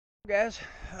Guys,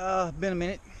 been a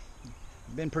minute,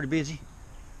 been pretty busy.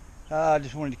 I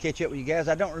just wanted to catch up with you guys.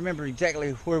 I don't remember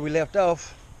exactly where we left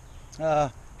off.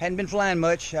 Hadn't been flying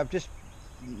much. I've just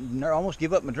almost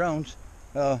give up my drones.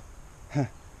 I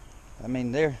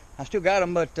mean, I still got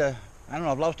them, but I don't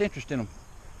know, I've lost interest in them.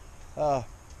 For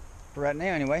right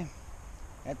now anyway.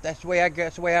 That's the way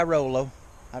I roll though.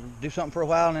 I do something for a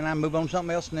while and then I move on to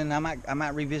something else, and then I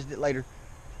might revisit it later.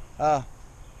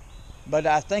 But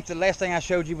I think the last thing I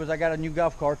showed you was I got a new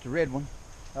golf cart, the red one.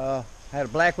 I had a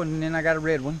black one and then I got a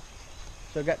red one.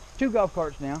 So I got two golf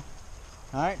carts now.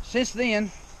 Alright, since then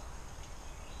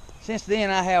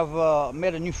I have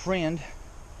met a new friend.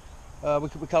 We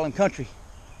call him Country.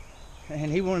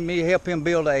 And he wanted me to help him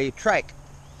build a track.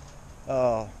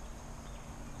 Like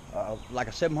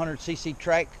a 700cc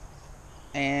track.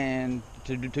 And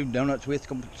to do two donuts with,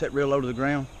 set real low to the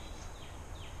ground.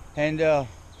 And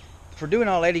for doing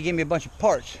all that, he gave me a bunch of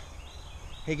parts.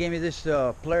 He gave me this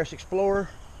Polaris Explorer,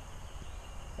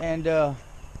 and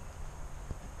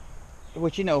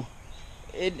which, you know,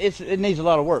 it needs a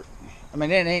lot of work. I mean,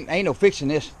 there ain't no fixing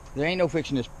this. There ain't no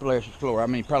fixing this Polaris Explorer. I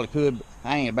mean, you probably could, but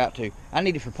I ain't about to. I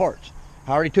need it for parts.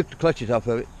 I already took the clutches off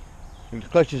of it. The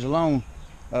clutches alone,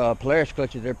 Polaris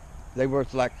clutches, they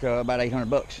worth like about 800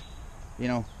 bucks. You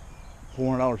know,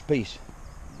 $400 a piece.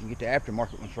 You can get the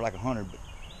aftermarket ones for like 100. But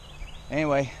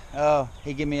anyway,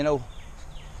 he gave me an old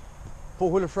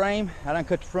four-wheeler frame. I done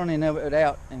cut the front end of it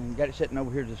out and got it sitting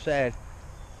over here to the side.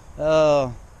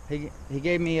 He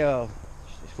gave me let's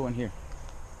go in here.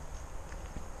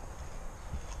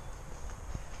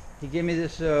 He gave me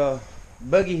this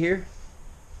buggy here.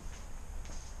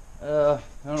 I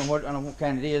don't know what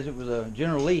kind it is. It was a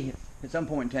General Lee at some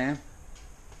point in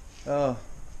time.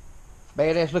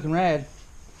 Badass looking ride.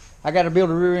 I got to build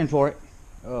a rear end for it.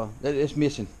 It's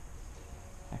missing.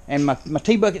 And my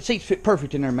T-bucket seats fit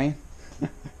perfect in there, man.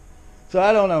 So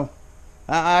I don't know.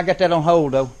 I got that on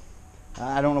hold though.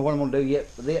 I don't know what I'm gonna do yet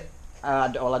with it.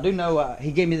 All I do know,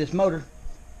 he gave me this motor.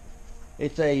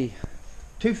 It's a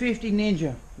 250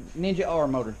 Ninja R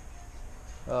motor,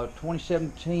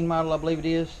 2017 model, I believe it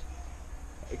is.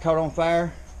 It caught on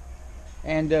fire,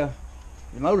 and the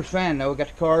motor's fine though. It got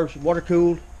the carbs, water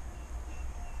cooled.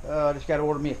 Just got to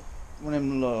order me one of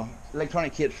them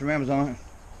electronic kits from Amazon,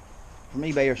 from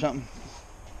eBay or something,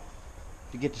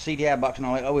 to get the CDI box and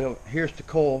all that. Oh, well, here's the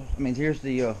coil. I mean, here's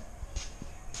the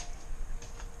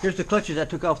clutches I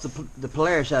took off the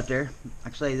Polaris out there.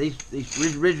 Like I say,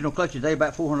 these original clutches, they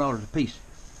about $400 a piece.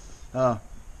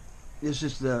 This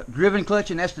is the driven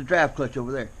clutch, and that's the drive clutch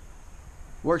over there.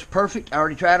 Works perfect. I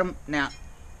already tried them. Now,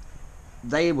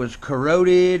 they was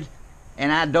corroded,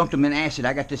 and I dunked them in acid.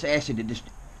 I got this acid that just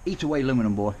eats away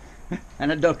aluminum, boy.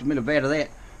 And I dunked them in a vat of that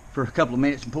for a couple of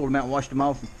minutes and pulled them out and washed them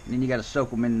off. And then you got to soak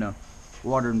them in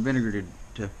water and vinegar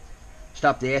to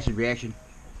stop the acid reaction.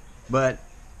 But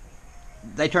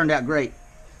they turned out great.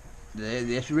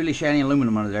 It's really shiny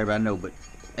aluminum under there, but I know. But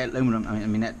that aluminum, I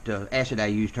mean that acid I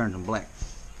used turns them black.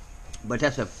 But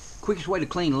that's the quickest way to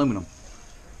clean aluminum,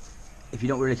 if you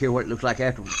don't really care what it looks like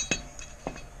afterwards.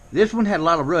 This one had a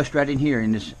lot of rust right in here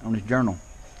on this journal.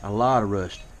 A lot of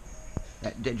rust.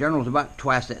 That journal is about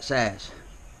twice that size.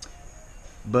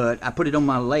 But I put it on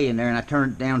my lay in there and I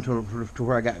turned it down to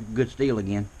where I got good steel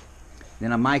again.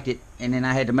 Then I mic'd it, and then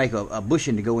I had to make a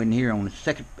bushing to go in here on the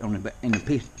second, in the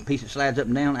piece that slides up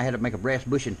and down. I had to make a brass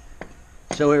bushing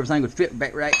so everything would fit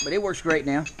back right. But it works great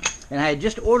now. And I had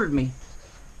just ordered me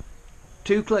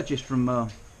two clutches from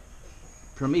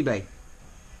eBay,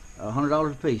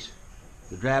 $100 a piece.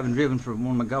 The drive and driven for one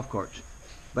of my golf carts.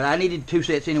 But I needed two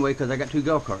sets anyway because I got two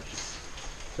golf carts.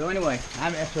 So anyway,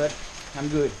 that's what I'm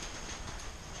good.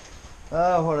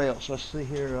 What else? Let's see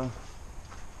here.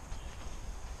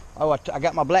 I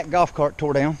got my black golf cart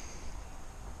tore down.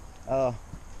 I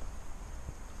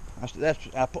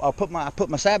put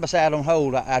my side by side on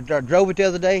hold. I drove it the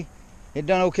other day. It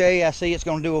done okay. I see it's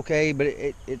gonna do okay, but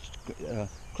it's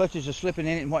clutches are slipping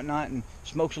in it and whatnot, and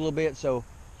smokes a little bit. So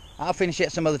I'll finish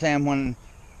that some other time. When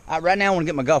right now I want to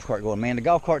get my golf cart going, man. The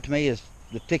golf cart to me is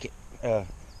the ticket.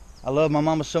 I love my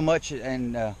mama so much,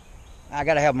 and I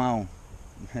gotta have my own.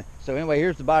 So anyway,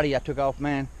 here's the body I took off,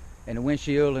 man, and the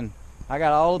windshield, and I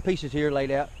got all the pieces here laid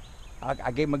out.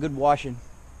 I gave them a good washing.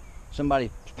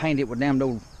 Somebody painted it with damn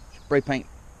old spray paint.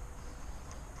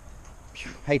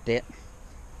 Hate that,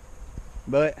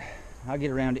 but I'll get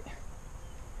around it.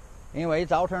 Anyway,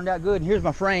 it's all turned out good. And here's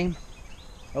my frame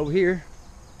over here.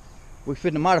 We're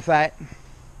fitting to modify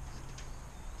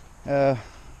it.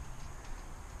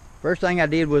 First thing I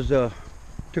did was took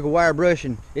a wire brush,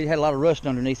 and it had a lot of rust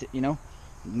underneath it, you know.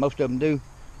 Most of them do.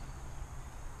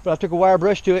 But I took a wire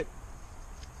brush to it,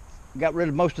 got rid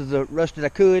of most of the rust that I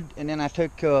could, and then I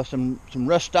took some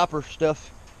rust stopper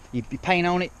stuff. You paint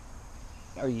on it,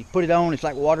 or you put it on. It's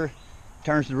like water,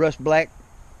 turns the rust black,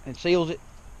 and seals it,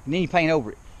 and then you paint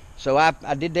over it. So I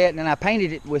did that, and then I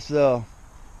painted it with some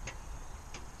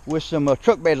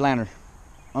truck bed liner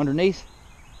underneath.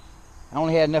 I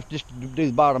only had enough just to do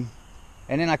the bottom,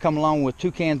 and then I come along with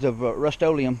 2 cans of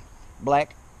Rust-Oleum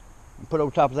black and put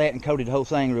over top of that and coated the whole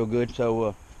thing real good.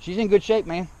 So she's in good shape,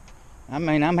 man. I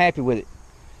mean, I'm happy with it.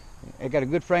 I got a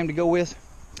good frame to go with.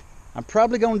 I'm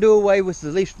probably gonna do away with the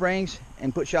leaf springs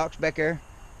and put shocks back there.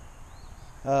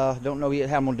 Don't know yet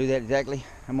how I'm gonna do that exactly.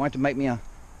 I'm going to make me a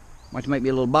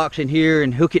little box in here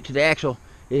and hook it to the axle.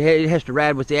 It has to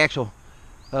ride with the axle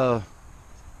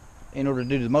in order to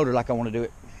do the motor like I want to do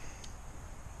it.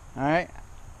 All right,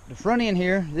 the front end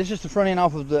here. This is the front end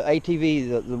off of the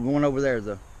ATV, the one over there,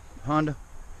 the Honda.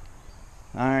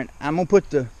 All right, I'm gonna put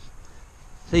the.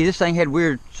 See, this thing had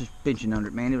weird suspension under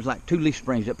it, man. It was like 2 leaf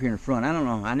springs up here in the front. I don't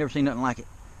know. I never seen nothing like it.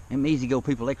 Them EZgo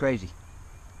people, they crazy.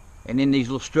 And then these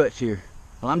little struts here.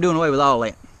 Well, I'm doing away with all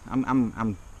that.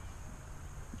 I'm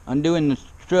undoing the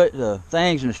strut,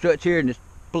 things and the struts here, and just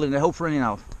pulling the whole front end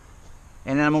off.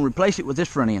 And then I'm gonna replace it with this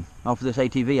front end off of this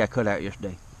ATV I cut out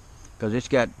yesterday, because it's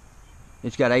got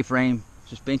A-frame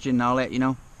suspension and all that, you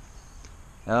know.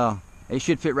 It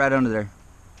should fit right under there.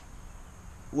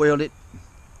 Weld it,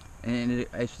 and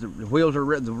the wheels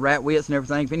are the right width and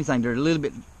everything. If anything, they're a little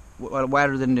bit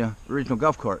wider than the original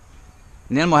golf cart.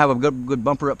 And then I'm gonna have a good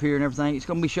bumper up here and everything. It's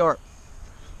gonna be sharp.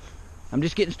 I'm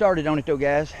just getting started on it though,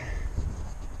 guys.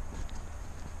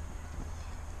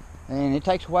 And it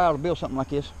takes a while to build something like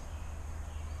this.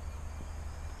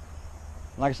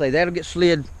 Like I say, that'll get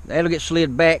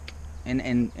slid back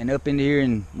and up into here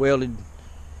and welded,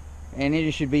 and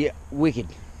it should be wicked.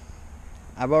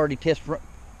 I've already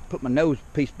put my nose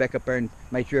piece back up there and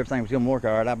made sure everything was gonna work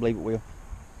all right. I believe it will.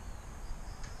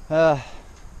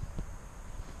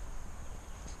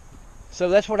 So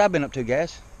that's what I've been up to,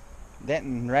 guys. That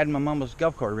and riding my mama's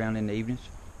golf cart around in the evenings.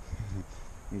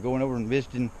 And going over and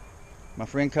visiting my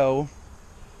friend Cole,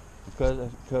 my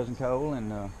cousin Cole,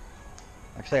 and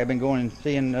like I say, I've been going and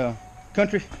seeing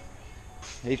Country.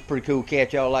 He's a pretty cool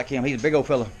cat. Y'all like him. He's a big old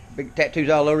fella. Big tattoos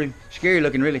all over him. Scary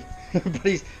looking, really. But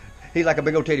he's like a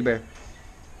big old teddy bear.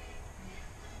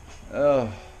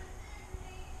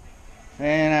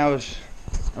 And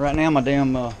right now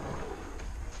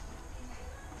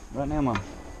my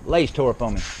lace tore up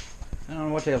on me. I don't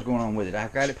know what the hell's going on with it. I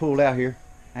got it pulled out here.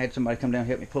 I had somebody come down and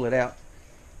help me pull it out.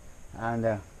 And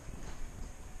I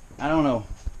don't know.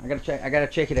 I gotta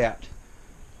check it out.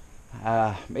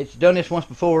 It's done this once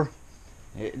before.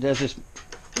 It does this.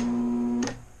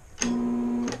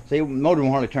 See, the motor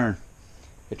won't hardly turn.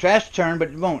 It tries to turn, but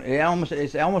it won't.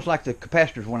 It's almost like the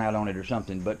capacitors went out on it or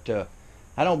something. But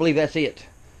I don't believe that's it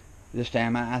this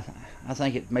time. I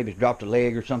think it maybe dropped a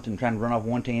leg or something, trying to run off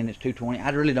 110. It's 220. I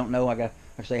really don't know. Like I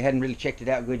say, I hadn't really checked it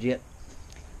out good yet.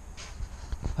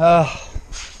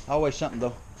 Always something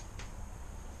though.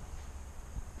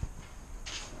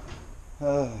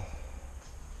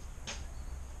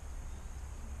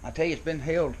 I tell you, it's been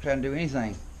hell trying to do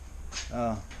anything.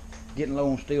 Getting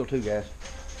low on steel too, guys.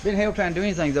 Been hell trying to do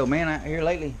anything though, man. Here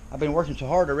lately, I've been working so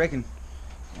hard, I reckon,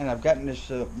 and I've gotten this.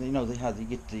 You know how they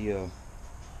get the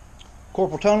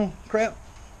corporal tunnel crap.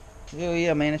 Hell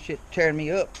yeah, man, that shit tearing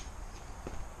me up.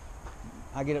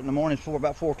 I get up in the mornings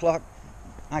about 4 o'clock.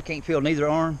 I can't feel neither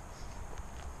arm.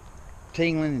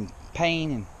 Tingling and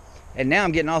pain, and now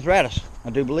I'm getting arthritis. I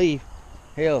do believe.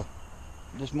 Hell,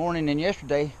 this morning and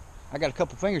yesterday, I got a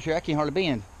couple fingers here I can't hardly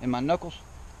bend in my knuckles.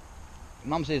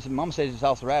 Mama says it's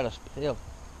arthritis, but hell,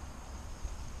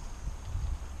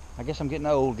 I guess I'm getting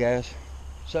old, guys.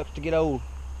 Sucks to get old.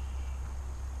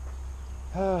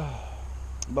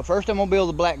 But first I'm gonna build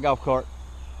the black golf cart,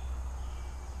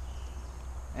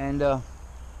 and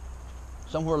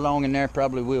somewhere along in there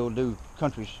probably we'll do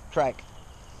Country's track,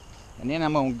 and then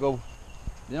I'm gonna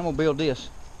build this.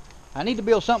 I need to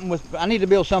build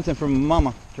something for my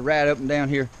mama to ride up and down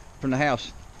here from the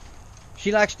house.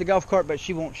 She likes the golf cart, but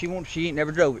she ain't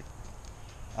never drove it.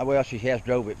 Well, she has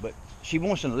drove it, but she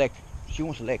wants an electric. She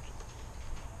wants electric.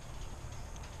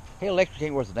 Hell, electric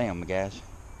ain't worth a damn, guys.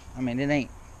 I mean, it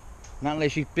ain't. Not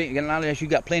unless you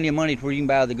got plenty of money where you can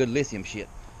buy the good lithium shit.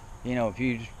 You know, if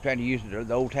you just trying to use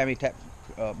the old timey type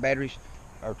batteries,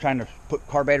 or trying to put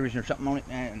car batteries or something on it,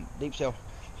 and deep cell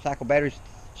cycle batteries,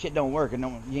 shit don't work. You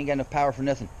ain't got enough power for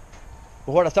nothing.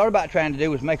 But what I thought about trying to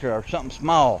do was make her something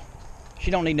small. She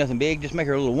don't need nothing big. Just make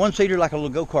her a little one-seater, like a little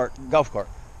golf cart.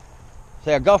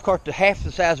 Say a golf cart to half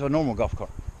the size of a normal golf cart.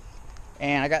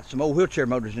 And I got some old wheelchair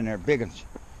motors in there, big ones,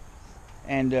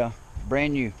 and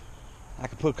brand new. I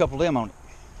could put a couple of them on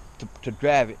it to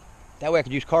drive it. That way I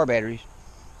could use car batteries.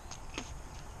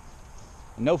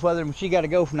 And no further than she got to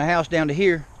go from the house down to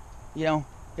here, you know,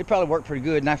 it probably worked pretty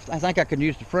good. And I think I could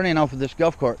use the front end off of this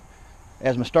golf cart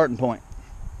as my starting point.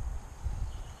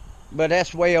 But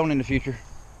that's way on in the future.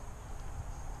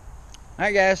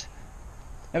 Alright guys,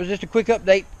 that was just a quick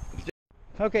update.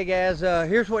 Okay guys,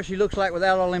 here's what she looks like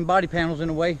without all them body panels in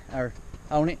the way, or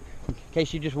on it, in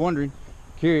case you're just wondering,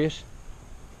 curious.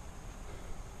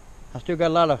 I still got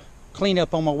a lot of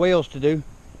cleanup on my wheels to do,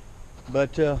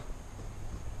 but I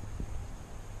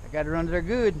got her under there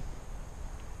good.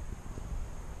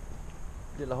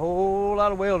 Did a whole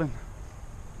lot of welding,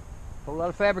 a whole lot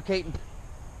of fabricating,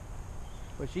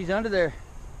 but she's under there,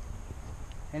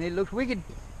 and it looks wicked,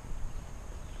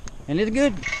 and it's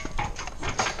good.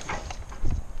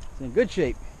 It's in good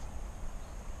shape.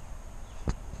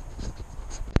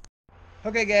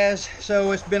 Okay guys,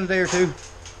 so it's been a day or two.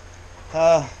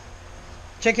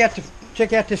 Check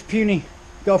out this puny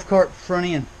golf cart front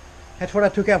end. That's what I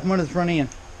took out from under the front end.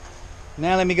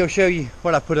 Now let me go show you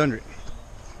what I put under it.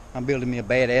 I'm building me a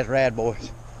badass ride,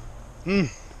 boys.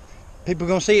 People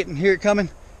gonna see it and hear it coming,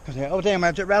 cause they're, oh damn,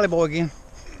 that's that rally boy again.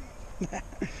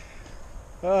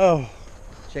 Oh,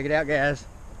 check it out guys.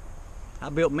 I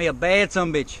built me a bad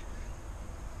sumbitch.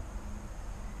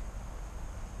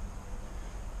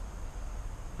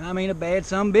 I mean a bad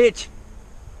sumbitch.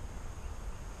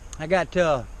 I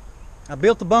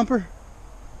built the bumper,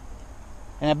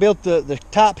 and I built the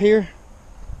top here.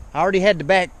 I already had the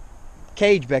back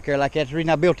cage back there, like that's the reason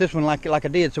I built this one like I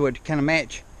did, so it kind of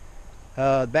match.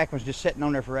 The back one's just sitting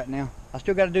on there for right now. I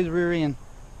still got to do the rear end.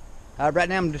 Right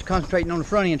now I'm just concentrating on the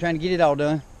front end, trying to get it all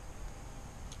done.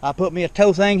 I put me a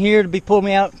tow thing here to be pull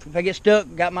me out if I get stuck.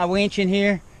 Got my winch in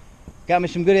here. Got me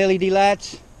some good LED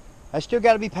lights. I still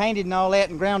got to be painted and all that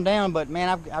and ground down, but man,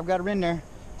 I've got her in there.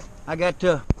 I got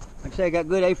like I say, I got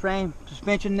good A-frame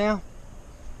suspension now.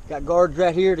 Got guards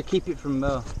right here to keep it from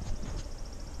to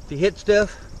hit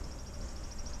stuff.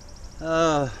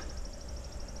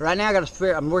 Right now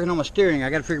I'm working on my steering. I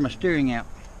got to figure my steering out.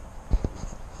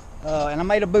 And I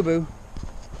made a boo-boo.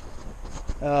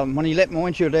 When you let my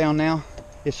windshield down now,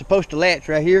 it's supposed to latch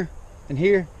right here and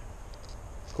here.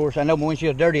 Of course, I know my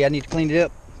windshield's dirty. I need to clean it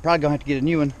up. Probably gonna have to get a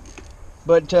new one.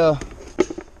 But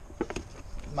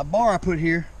my bar I put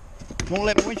here won't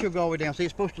let my windshield go all the way down. See,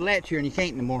 it's supposed to latch here and you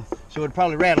can't anymore. So it'd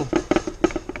probably rattle.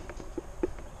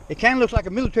 It kind of looks like a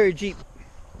military Jeep.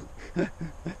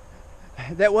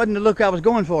 That wasn't the look I was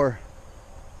going for.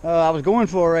 I was going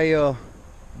for a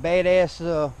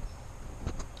badass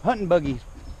hunting buggy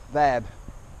vibe.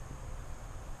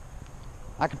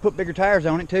 I could put bigger tires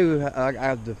on it too.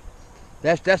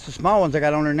 That's the small ones I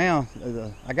got on there now.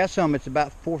 I got some that's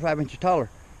about 4 or 5 inches taller.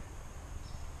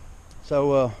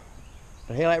 So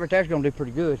the headlight right there's gonna do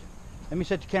pretty good. Let me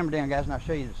set the camera down, guys, and I'll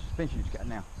show you the suspension it's got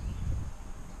now.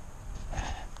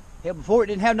 Hell, before it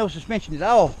didn't have no suspension at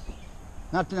all.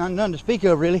 None to speak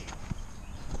of, really.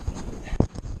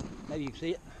 Maybe you can see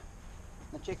it.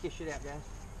 Now check this shit out, guys.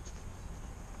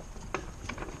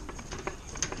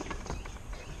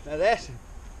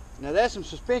 Now that's some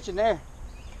suspension there.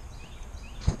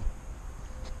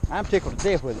 I'm tickled to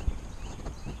death with it.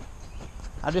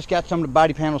 I just got some of the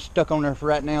body panels stuck on there for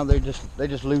right now. They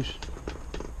just loose.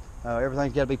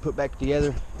 Everything's got to be put back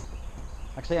together.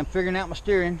 Like I say, I'm figuring out my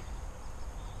steering.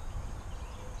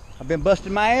 I've been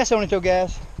busting my ass on it though,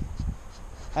 guys.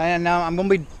 And now I'm gonna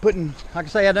be putting, like I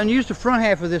say, I done used the front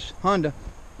half of this Honda.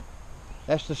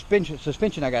 That's the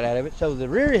suspension I got out of it. So the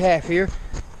rear half here,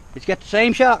 it's got the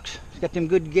same shocks. It's got them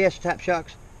good gas type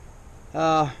shocks.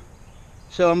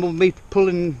 So I'm gonna be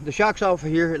pulling the shocks off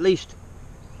of here at least,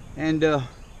 and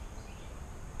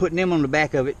putting them on the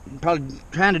back of it. Probably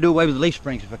trying to do away with the leaf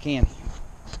springs if I can.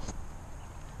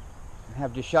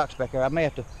 Have just shocks back there. I may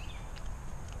have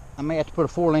to put a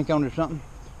 4-link on it or something,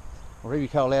 or whatever you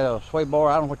call that, a sway bar.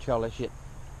 I don't know what you call that shit.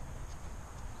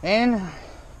 And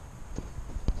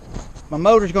my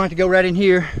motor's going to go right in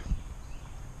here,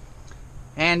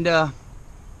 and I'm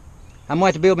going to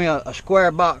have to build me a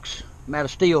square box out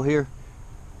of steel here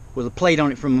with a plate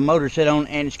on it from the motor set on,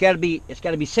 and it's got to be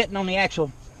sitting on the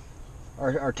axle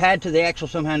or tied to the axle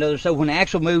somehow or another. So when the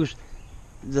axle moves,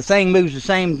 the thing moves the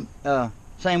same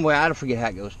way. I don't forget how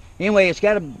it goes. Anyway, it's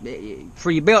got to,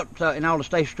 for your belt and all to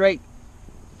stay straight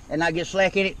and not get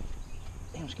slack in it.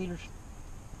 Damn skeeters!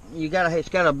 It's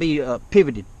got to be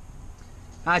pivoted.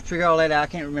 I figure all that out. I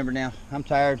can't remember now. I'm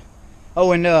tired.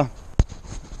 Oh, and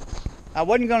I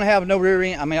wasn't gonna have no rear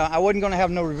end. I mean, I wasn't gonna have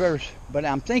no reverse, but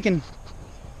I'm thinking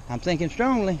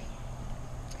strongly.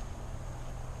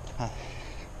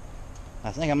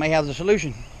 I think I may have the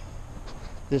solution.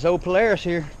 this old Polaris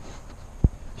here,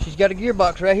 she's got a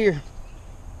gearbox right here,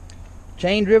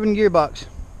 chain driven gearbox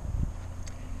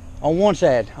on one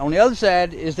side. On the other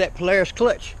side is that Polaris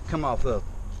clutch come off of.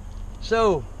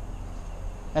 So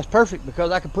that's perfect because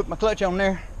I can put my clutch on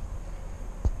there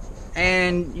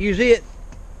and use it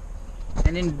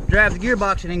and then drive the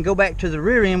gearbox and then go back to the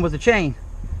rear end with the chain.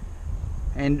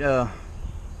 And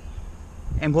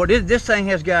what this thing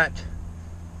has got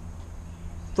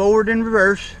forward and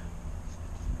reverse.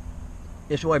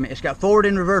 Wait a minute, it's got forward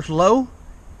and reverse low,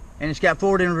 and it's got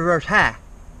forward and reverse high,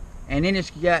 and then it's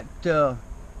got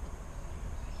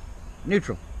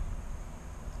neutral.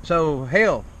 So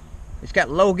hell, it's got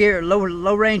low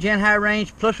range and high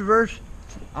range plus reverse,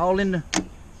 all in the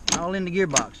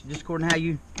gearbox, just according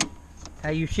to how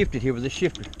you shift it here with this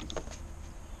shifter.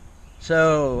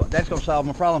 So that's gonna solve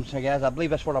my problems, hey guys. I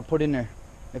believe that's what I'll put in there.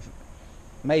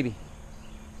 Maybe.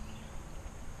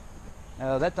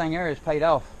 That thing there is paid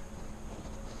off.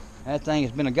 That thing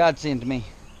has been a godsend to me.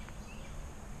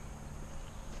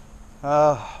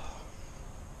 I'm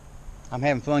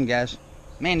having fun, guys.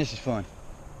 Man, this is fun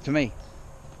to me.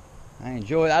 I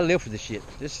enjoy it. I live for this shit.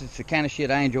 This is the kind of shit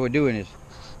I enjoy doing. Is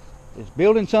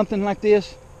building something like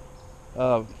this,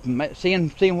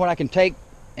 seeing what I can take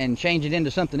and change it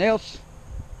into something else.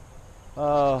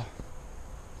 Building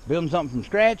something from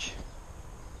scratch.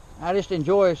 I just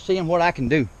enjoy seeing what I can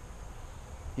do.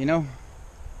 You know.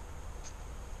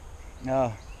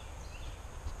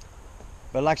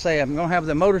 But like I say, I'm gonna have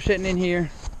the motor sitting in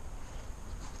here.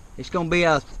 It's gonna be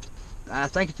I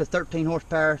think it's a 13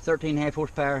 horsepower, 13.5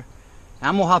 horsepower.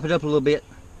 I'm gonna hop it up a little bit.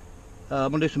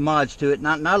 I'm gonna do some mods to it.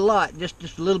 Not a lot,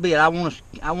 just a little bit. I want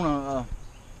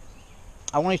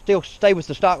to still stay with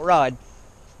the stock rod.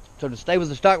 So to stay with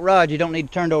the stock rod, you don't need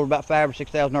to turn it over about 5,000 or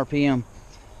 6,000 RPM.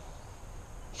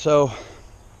 So,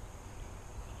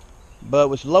 but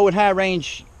with low and high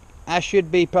range, I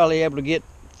should be probably able to get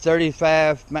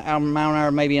 35 mile an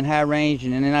hour maybe in high range,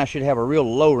 and then I should have a real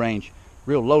low range,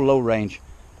 real low range.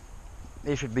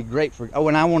 It should be great for. Oh,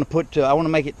 and I want to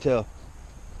make it to.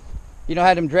 You know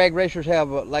how them drag racers have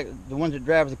like the ones that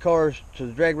drive the cars to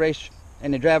the drag race,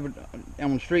 and they drive it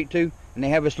on the street too, and they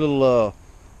have this little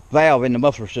valve in the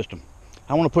muffler system.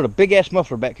 I want to put a big ass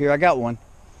muffler back here. I got one,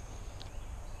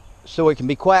 so it can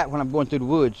be quiet when I'm going through the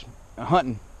woods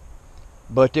hunting.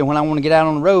 But then when I want to get out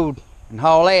on the road and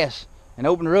haul ass and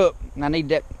open her up, and I need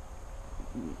that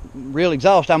real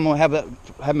exhaust, I'm gonna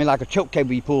have me like a choke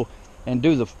cable you pull and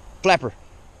do the flapper,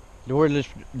 to where just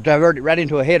divert it right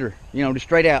into a header, you know, just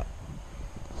straight out.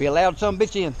 Be a loud son of a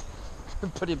bitch in,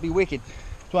 but it'd be wicked.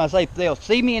 That's why I say they'll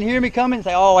see me and hear me coming and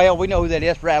say, "Oh hell, we know who that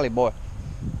is, Rally boy."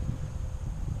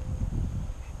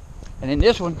 And then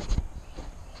this one,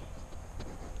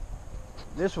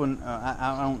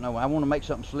 I don't know. I want to make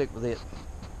something slick with it.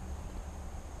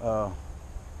 I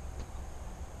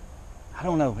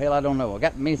don't know. Hell, I don't know. I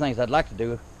got many things I'd like to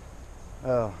do.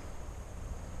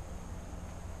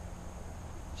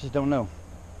 Just don't know.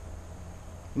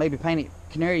 Maybe paint it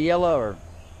canary yellow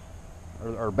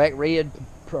or back red,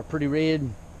 pretty red.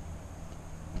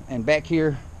 And back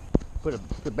here, put a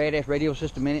badass radio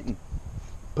system in it and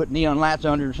put neon lights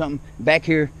under it or something. Back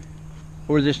here,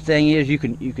 where this thing is, you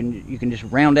can just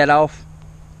round that off.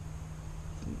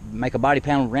 Make a body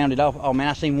panel, round it off. Oh man,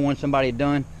 I seen one somebody had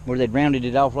done where they'd rounded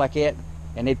it off like that,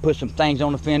 and they'd put some things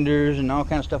on the fenders and all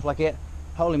kind of stuff like that.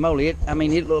 Holy moly! I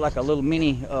mean, it looked like a little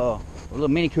mini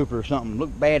Cooper or something.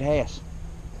 Looked badass,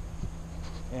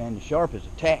 and sharp as a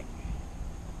tack.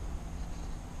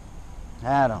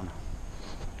 I don't know.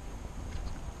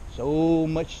 So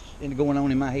much going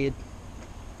on in my head.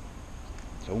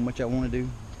 So much I want to do.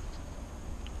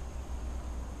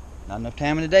 Not enough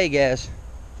time in the day, guys.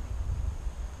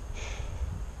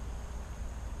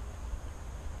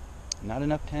 Not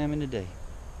enough time in the day.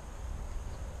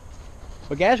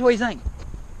 But guys, what do you think?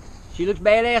 She looks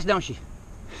badass, don't she?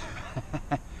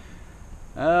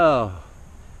 Oh,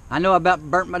 I know I about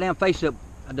burnt my damn face up.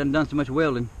 I done so much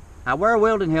welding. I wear a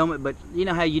welding helmet, but you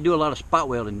know how you do a lot of spot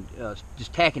welding,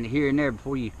 just tacking it here and there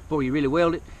before you really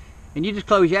weld it, and you just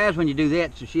close your eyes when you do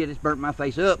that. So shit, it's burnt my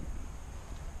face up.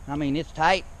 I mean, it's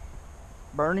tight,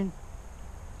 burning.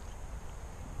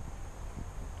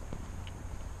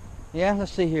 Yeah,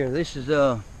 let's see here. This is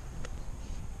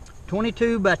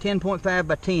 22 by 10.5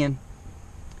 by 10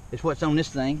 is what's on this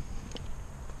thing.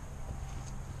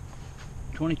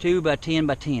 22 by 10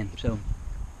 by 10. So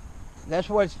that's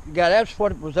what it's got. That's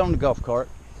what was on the golf cart.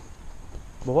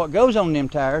 But what goes on them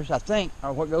tires, I think,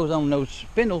 or what goes on those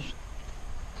spindles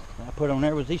that I put on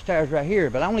there was these tires right here.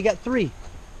 But I only got 3.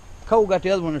 Cole got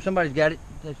the other one, or somebody's got it.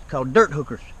 It's called dirt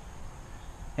hookers,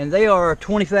 and they are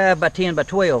 25 by 10 by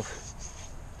 12.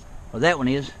 Well, that one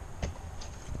is.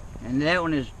 And that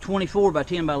one is 24 by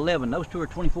 10 by 11. Those two are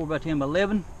 24 by 10 by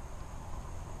 11.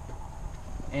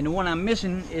 And the one I'm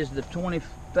missing is the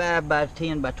 25 by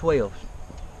 10 by 12.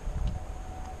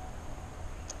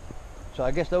 So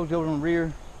I guess those go on the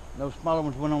rear. Those smaller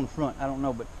ones went on the front. I don't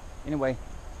know, but anyway,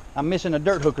 I'm missing a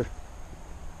dirt hooker.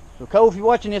 So Cole, if you're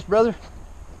watching this, brother,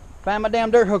 find my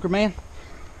damn dirt hooker, man.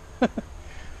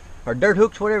 Or dirt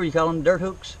hooks, whatever you call them, dirt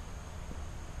hooks.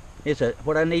 It's a,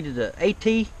 what I need is a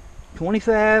AT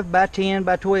 25 by 10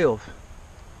 by 12.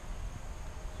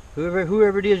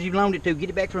 Whoever it is you loaned it to, get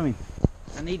it back from him.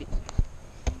 I need it.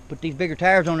 Put these bigger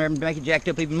tires on there and make it jacked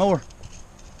up even more.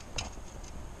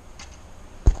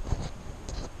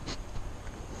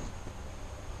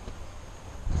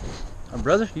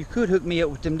 Brother, you could hook me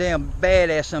up with them damn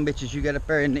badass some bitches you got up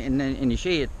there in your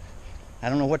shed. I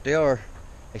don't know what they are.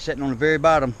 They sitting on the very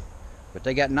bottom, but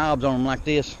they got knobs on them like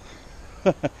this.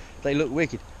 They look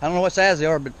wicked. I don't know what size they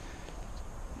are, but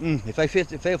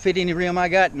if they'll fit any rim I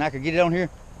got and I could get it on here,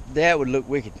 that would look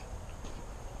wicked.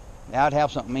 I'd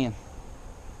have something in.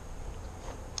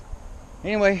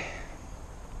 Anyway,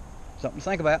 something to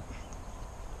think about.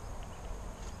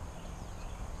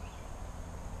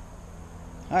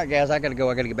 Alright guys, I gotta go.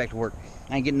 I gotta get back to work.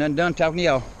 I ain't getting nothing done talking to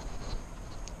y'all.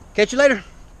 Catch you later.